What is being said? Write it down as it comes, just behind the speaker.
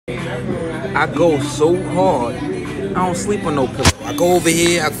I go so hard, I don't sleep on no pillow. I go over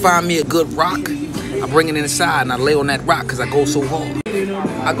here, I find me a good rock, I bring it inside and I lay on that rock because I go so hard.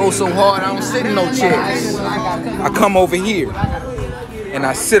 I go so hard, I don't sit in no chairs. I come over here and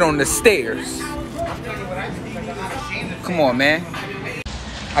I sit on the stairs. Come on, man.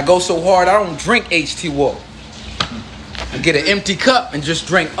 I go so hard, I don't drink H2O. I get an empty cup and just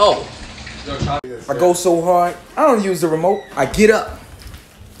drink O. I go so hard, I don't use the remote. I get up,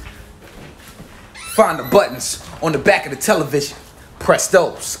 find the buttons on the back of the television, press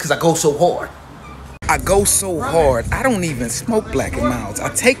those, because I go so hard. I go so hard, I don't even smoke Black & Milds.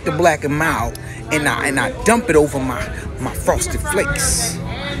 I take the Black & Mild and I dump it over my Frosted Flakes.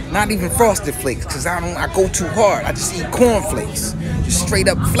 Not even Frosted Flakes, because I go too hard. I just eat cornflakes, just straight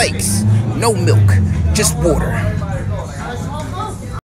up flakes. No milk, just water.